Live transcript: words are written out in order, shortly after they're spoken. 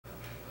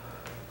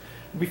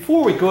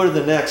before we go to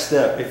the next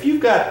step, if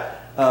you've got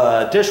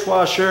a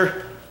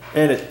dishwasher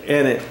and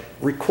it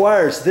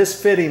requires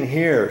this fitting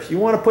here, you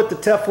want to put the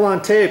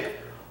Teflon tape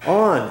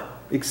on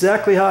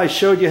exactly how I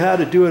showed you how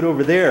to do it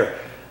over there.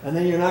 And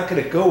then you're not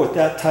going to go with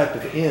that type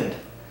of end.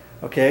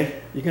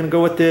 Okay, you're going to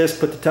go with this,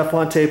 put the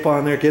Teflon tape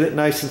on there, get it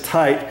nice and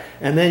tight,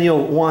 and then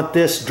you'll want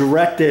this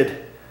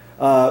directed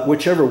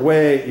whichever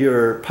way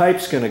your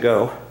pipe's going to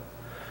go.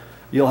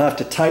 You'll have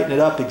to tighten it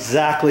up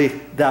exactly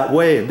that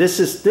way. And this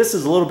is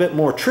a little bit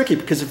more tricky,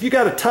 because if you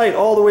got it tight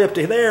all the way up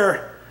to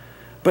there,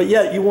 but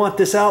yet you want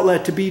this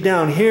outlet to be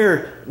down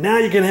here, now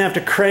you're going to have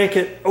to crank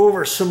it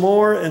over some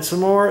more and some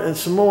more and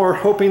some more,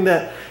 hoping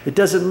that it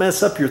doesn't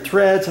mess up your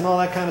threads and all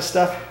that kind of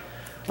stuff.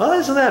 Well,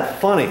 isn't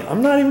that funny?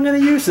 I'm not even going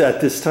to use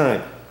that this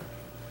time.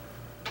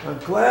 I'm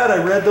glad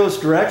I read those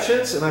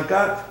directions, and I've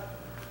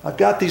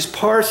got these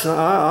parts.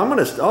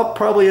 I'll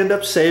probably end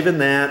up saving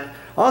that.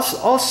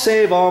 I'll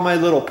save all my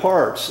little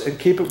parts and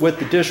keep it with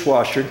the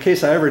dishwasher in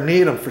case I ever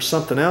need them for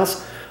something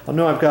else. I'll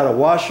know I've got a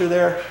washer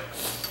there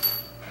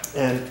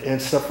and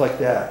stuff like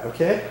that.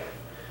 Okay?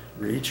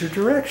 Read your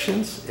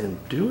directions and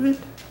do it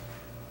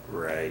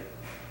right.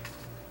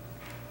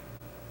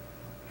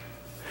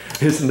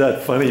 Isn't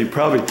that funny? You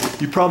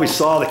probably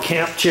saw the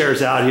camp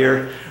chairs out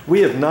here.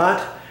 We have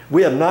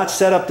not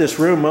set up this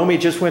room. Mommy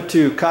just went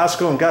to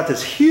Costco and got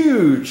this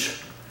huge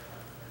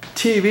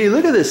TV.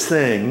 Look at this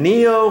thing,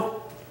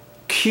 Neo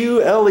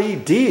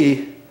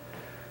QLED,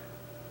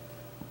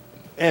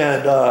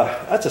 and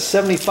that's a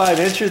 75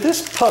 incher.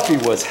 This puppy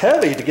was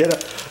heavy to get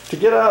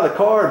out of the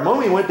car.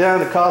 Mommy went down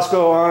to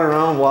Costco on her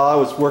own while I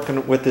was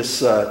working with this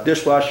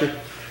dishwasher,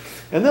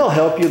 and they'll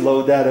help you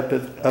load that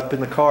up in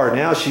the car.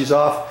 Now she's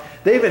off.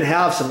 They even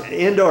have some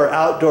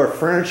indoor-outdoor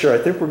furniture. I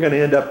think we're going to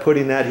end up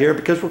putting that here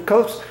because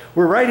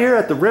we're right here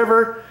at the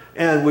river,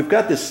 and we've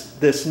got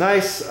this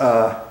nice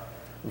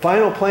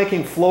vinyl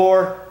planking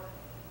floor,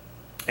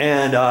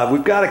 and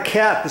we've got a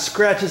cat that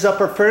scratches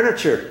up our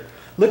furniture.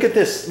 Look at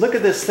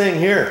this thing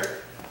here.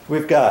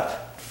 We've got.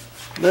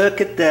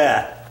 Look at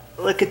that.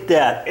 Look at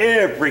that.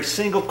 Every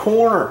single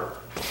corner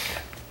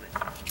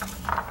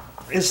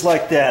is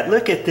like that.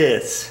 Look at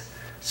this.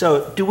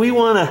 So do we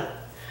want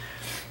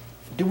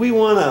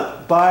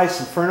to buy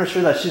some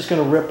furniture that she's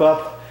going to rip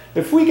up?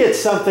 If we get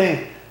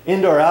something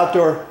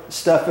indoor-outdoor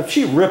stuff, if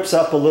she rips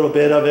up a little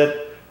bit of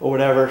it or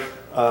whatever,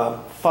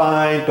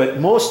 fine. But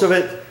most of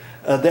it,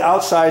 the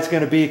outside's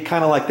going to be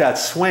kind of like that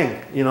swing,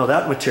 you know,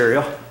 that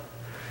material,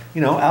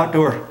 you know,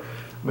 outdoor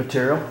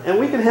material. And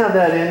we can have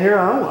that in here.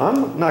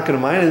 I'm not going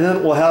to mind. And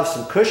then we'll have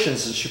some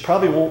cushions, and she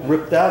probably won't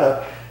rip that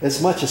up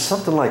as much as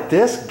something like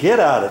this. Get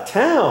out of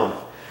town.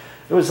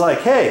 It was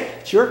like, hey,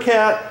 it's your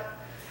cat.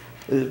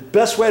 The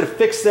best way to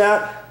fix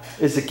that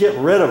is to get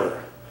rid of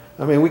her.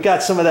 I mean, we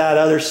got some of that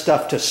other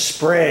stuff to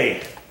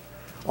spray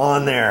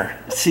on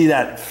there. See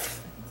that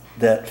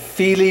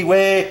Feely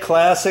Way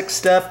classic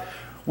stuff?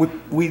 We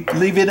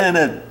leave it in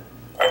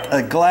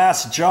a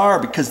glass jar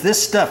because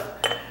this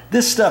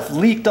stuff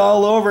leaked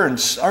all over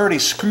and already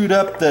screwed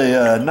up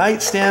the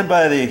nightstand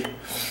by the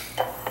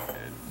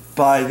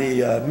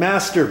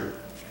master,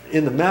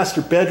 in the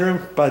master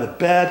bedroom by the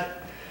bed.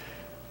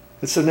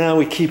 And so now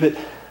we keep it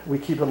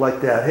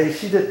like that. Hey,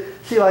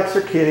 she likes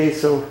her kitty,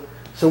 so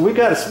we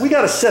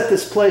gotta set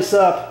this place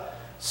up.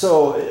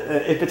 So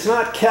if it's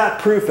not cat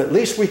proof, at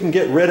least we can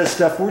get rid of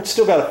stuff. We've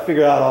still got to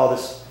figure out all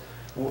this,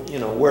 you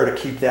know, where to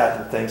keep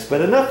that and things. But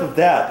enough of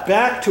that.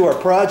 Back to our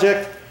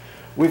project.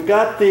 We've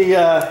got the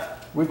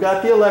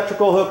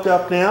electrical hooked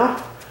up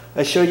now.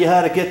 I showed you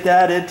how to get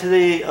that into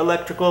the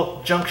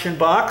electrical junction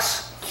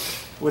box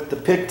with the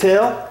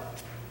pigtail.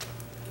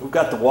 We've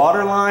got the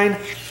water line.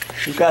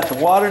 We've got the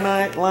water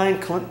line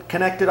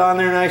connected on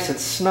there nice and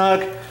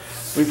snug.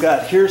 We've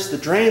got, here's the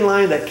drain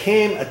line that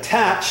came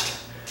attached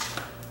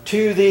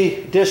to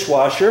the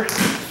dishwasher.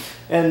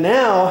 And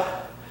now,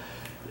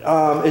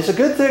 it's a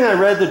good thing I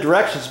read the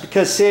directions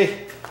because, see,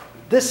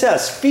 this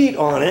has feet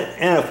on it,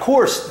 and of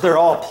course they're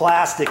all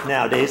plastic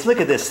nowadays.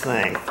 Look at this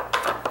thing.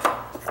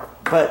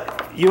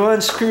 But you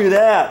unscrew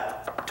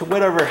that to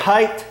whatever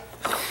height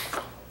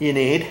you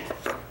need.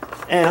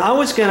 And I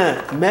was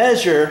gonna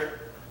measure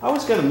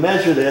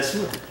this.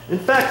 In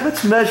fact,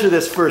 let's measure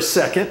this for a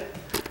second,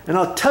 and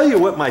I'll tell you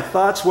what my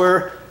thoughts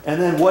were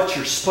and then what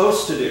you're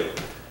supposed to do.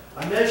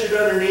 I measured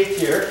underneath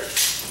here,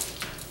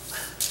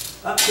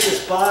 up to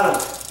this bottom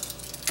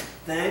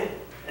thing,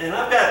 and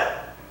I've got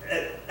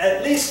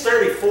at least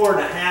 34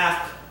 and a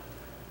half,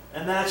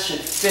 and that should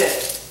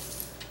fit.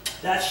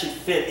 That should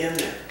fit in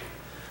there.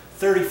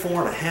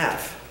 34 and a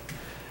half.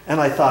 And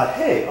I thought,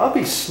 hey, I'll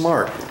be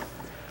smart.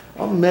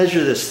 I'll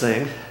measure this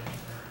thing,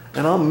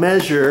 and I'll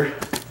measure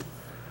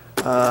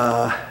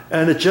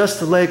and adjust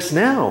the legs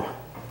now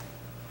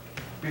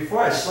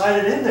before I slide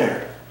it in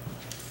there.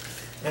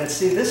 And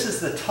see, this is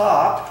the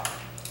top.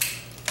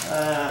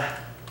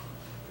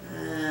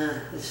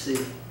 Let's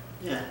see.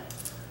 Yeah.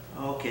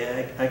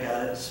 Okay, I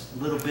got it. It's a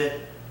little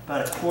bit,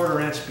 about a 1/4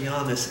 inch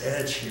beyond this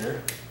edge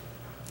here.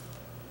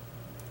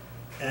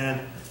 And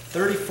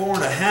 34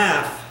 and a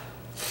half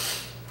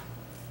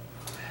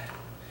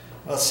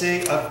Well,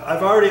 see,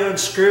 I've already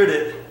unscrewed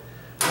it.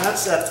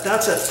 That's at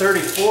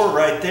 34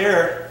 right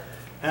there,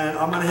 and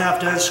I'm going to have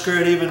to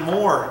unscrew it even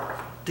more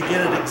to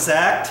get it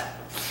exact.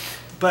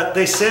 But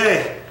they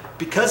say,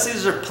 because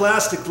these are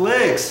plastic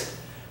legs,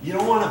 you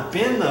don't want to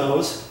bend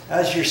those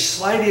as you're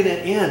sliding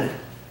it in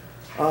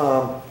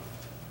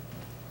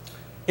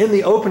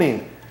the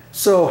opening.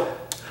 So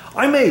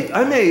I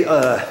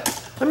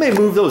may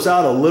move those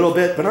out a little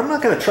bit, but I'm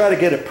not going to try to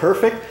get it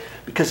perfect,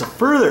 because the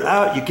further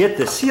out you get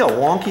this, see how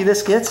wonky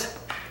this gets?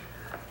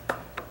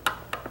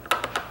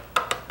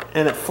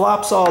 And it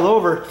flops all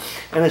over.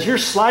 And as you're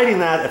sliding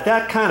that, if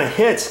that kind of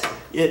hits,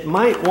 it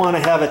might want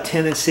to have a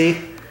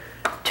tendency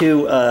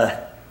to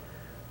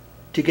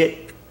get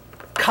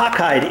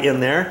cockeyed in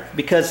there,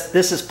 because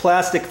this is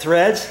plastic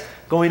threads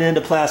going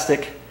into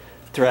plastic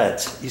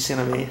threads. You see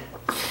what I mean?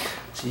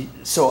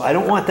 So I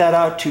don't want that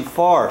out too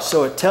far.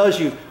 So it tells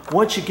you,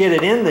 once you get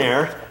it in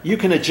there, you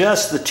can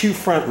adjust the two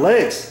front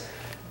legs.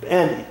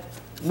 And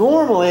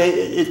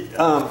normally,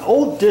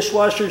 old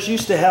dishwashers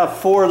used to have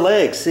 4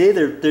 legs. See,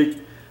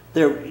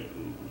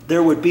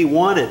 there would be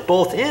one at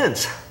both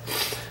ends.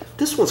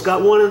 This one's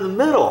got one in the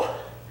middle.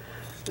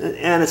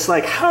 And it's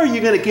like, how are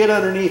you going to get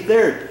underneath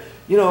there?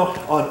 You know,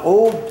 on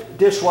old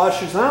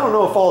dishwashers, and I don't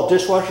know if all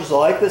dishwashers are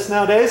like this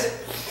nowadays,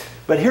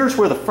 but here's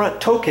where the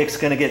front toe kick's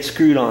going to get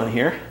screwed on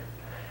here.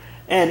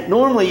 And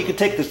normally you could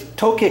take this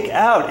toe kick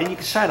out and you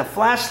can shine a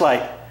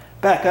flashlight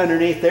back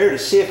underneath there to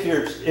see if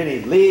there's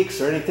any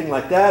leaks or anything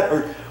like that,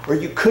 or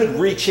you could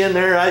reach in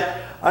there.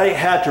 I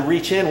had to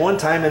reach in one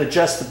time and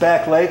adjust the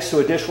back legs to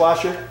a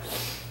dishwasher,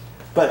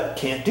 but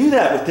can't do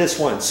that with this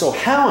one. So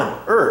how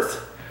on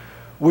earth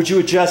would you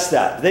adjust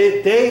that?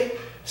 They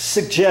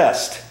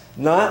suggest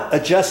not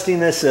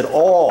adjusting this at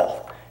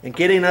all and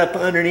getting up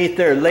underneath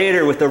there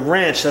later with a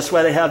wrench. That's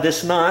why they have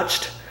this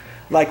notched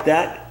like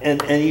that,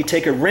 and you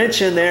take a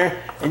wrench in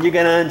there and you're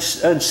going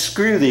to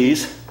unscrew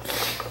these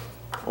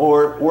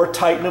or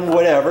tighten them,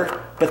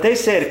 whatever. But they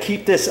say to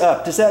keep this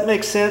up. Does that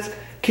make sense?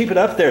 Keep it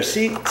up there.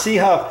 See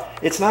how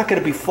it's not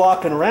going to be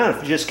flopping around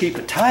if you just keep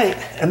it tight.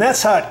 And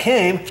that's how it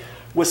came,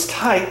 was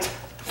tight.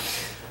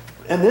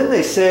 And then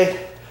they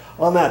say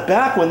on that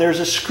back one, there's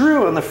a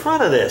screw on the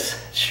front of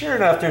this. Sure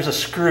enough, there's a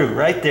screw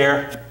right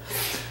there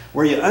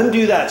where you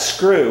undo that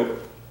screw,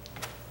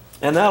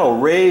 and that'll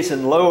raise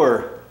and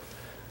lower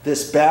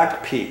this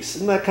back piece.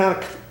 Isn't that kind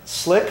of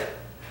slick?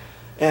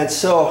 And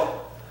so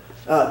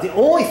the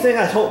only thing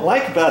I don't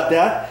like about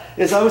that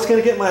is I was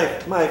going to get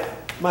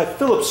my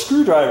Phillips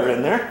screwdriver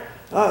in there.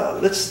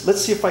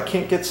 Let's see if I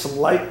can't get some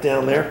light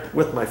down there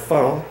with my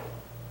phone.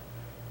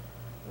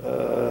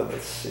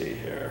 Let's see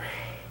here.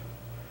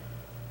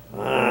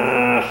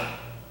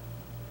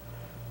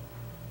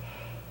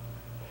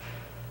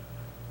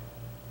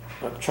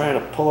 I'm trying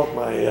to pull up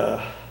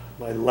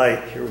my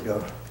light. Here we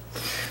go.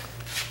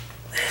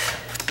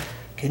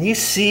 Can you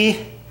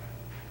see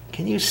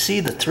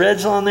the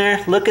threads on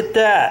there? Look at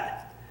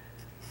that.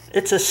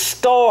 It's a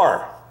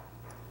star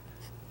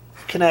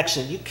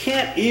connection. You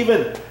can't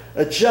even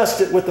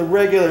adjust it with a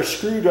regular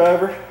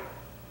screwdriver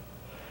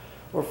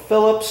or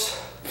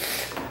Phillips.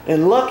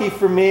 And lucky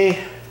for me,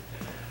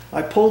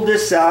 I pulled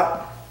this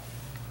out,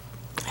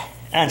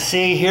 and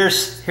see,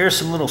 here's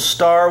some little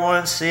star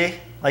ones, see,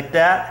 like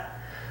that.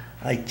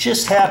 I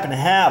just happen to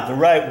have the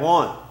right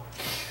one.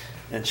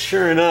 And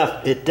sure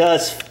enough, it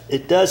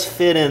does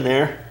fit in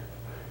there,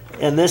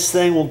 and this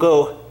thing will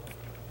go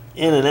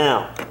in and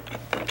out,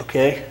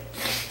 okay?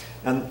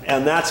 And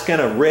that's going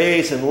to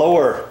raise and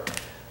lower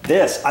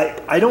this.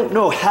 I don't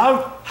know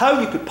how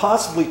you could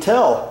possibly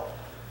tell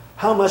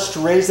how much to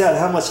raise that and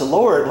how much to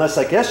lower it, unless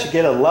I guess you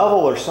get a level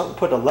or something,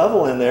 put a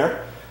level in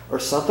there or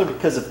something,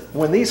 because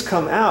when these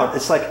come out,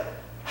 it's like,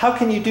 how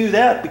can you do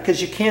that?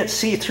 Because you can't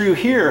see through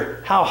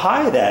here how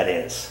high that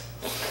is.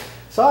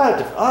 So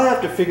I'll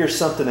have to figure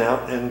something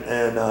out and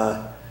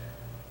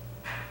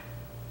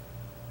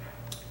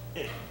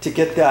to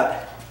get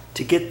that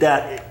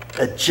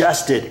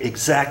adjusted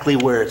exactly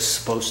where it's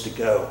supposed to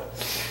go.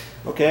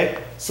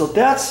 Okay, so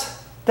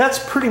that's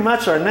pretty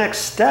much our next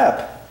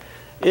step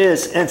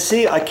is, and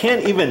see, I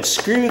can't even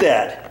screw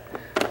that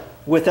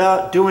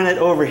without doing it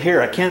over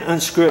here. I can't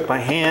unscrew it by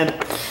hand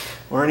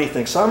or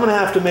anything. So I'm going to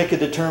have to make a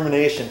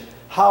determination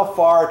how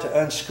far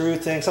to unscrew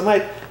things.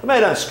 I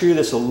might unscrew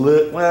this a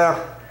little.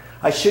 Well,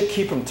 I should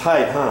keep them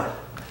tight, huh?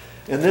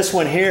 And this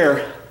one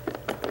here,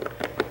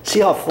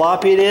 see how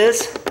floppy it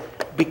is?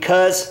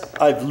 Because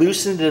I've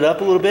loosened it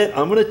up a little bit,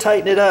 I'm going to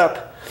tighten it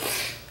up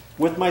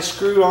with my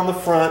screw on the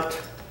front,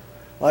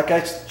 like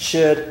I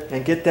should,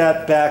 and get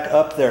that back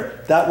up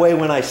there. That way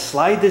when I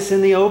slide this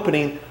in the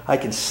opening, I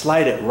can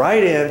slide it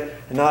right in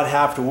and not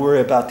have to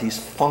worry about these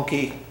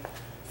funky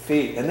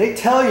feet. And they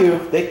tell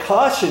you, they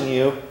caution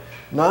you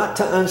not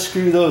to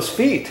unscrew those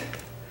feet.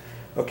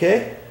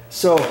 Okay?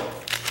 So,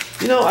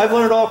 you know, I've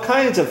learned all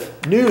kinds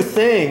of new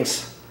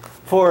things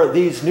for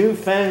these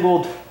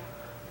newfangled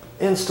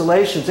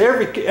installations.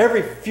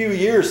 Every few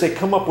years they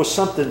come up with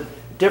something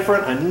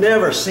different. I've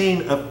never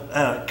seen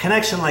a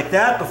connection like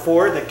that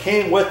before that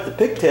came with the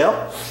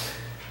pigtail.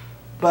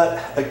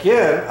 But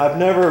again, I've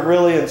never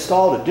really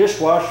installed a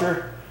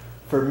dishwasher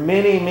for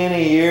many,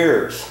 many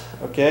years.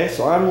 Okay,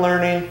 so I'm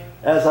learning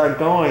as I'm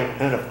going,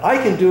 and if I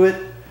can do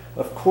it,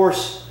 of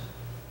course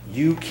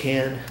you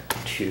can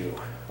too.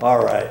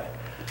 All right,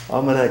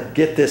 I'm gonna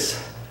get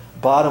this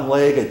bottom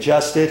leg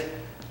adjusted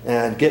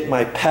and get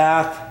my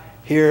path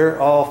here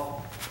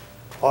all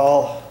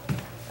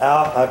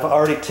out. I've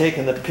already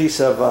taken the piece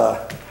of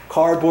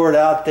cardboard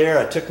out there.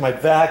 I took my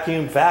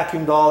vacuum,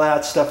 vacuumed all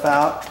that stuff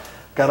out,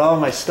 got all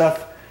my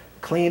stuff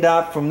cleaned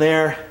out from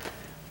there.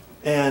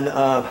 And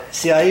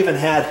see, I even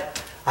had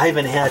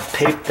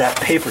that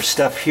paper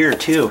stuff here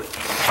too,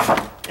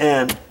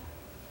 and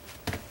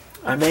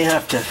I may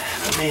have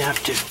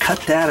to cut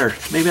that, or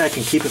maybe I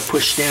can keep it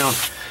pushed down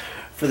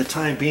for the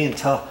time being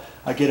until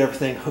I get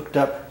everything hooked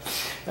up.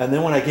 And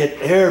then when I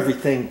get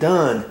everything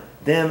done,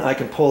 then I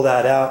can pull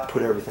that out,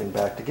 put everything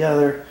back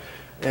together,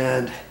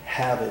 and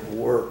have it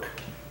work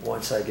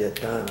once I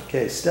get done.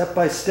 Okay, step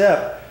by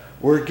step,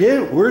 we're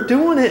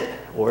doing it.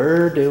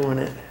 We're doing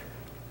it.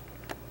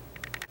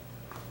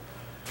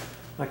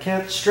 I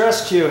can't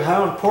stress to you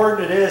how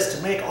important it is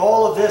to make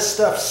all of this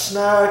stuff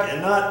snug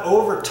and not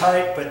over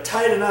tight, but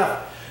tight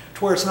enough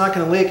to where it's not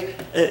going to leak.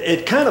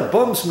 It kind of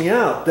bums me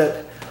out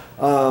that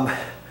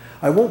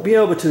I won't be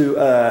able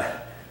to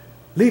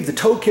leave the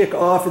toe kick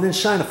off and then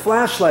shine a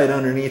flashlight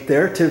underneath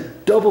there to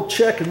double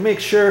check and make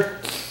sure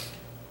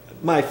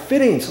my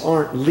fittings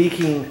aren't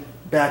leaking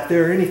back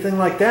there or anything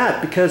like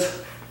that,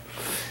 because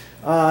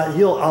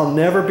I'll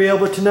never be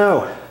able to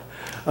know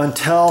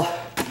until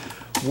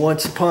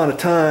once upon a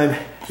time,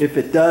 if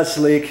it does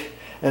leak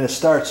and it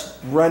starts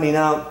running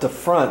out the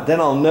front, then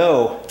I'll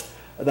know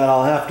that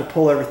I'll have to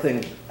pull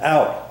everything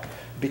out,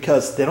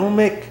 because they don't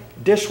make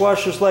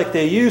dishwashers like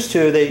they used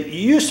to. They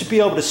used to be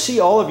able to see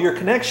all of your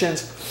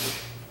connections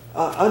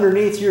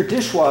underneath your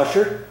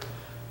dishwasher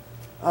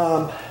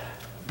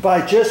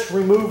by just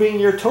removing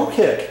your toe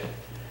kick.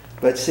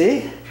 But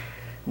see,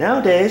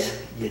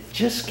 nowadays you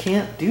just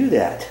can't do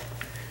that.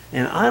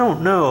 And I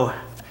don't know.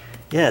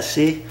 Yeah,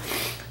 see,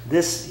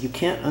 this, you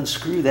can't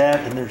unscrew that,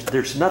 and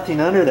there's nothing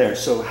under there.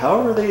 So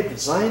however they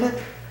design it,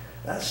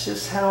 that's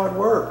just how it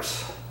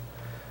works.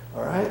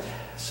 All right,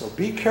 so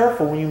be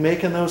careful when you're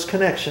making those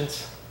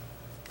connections.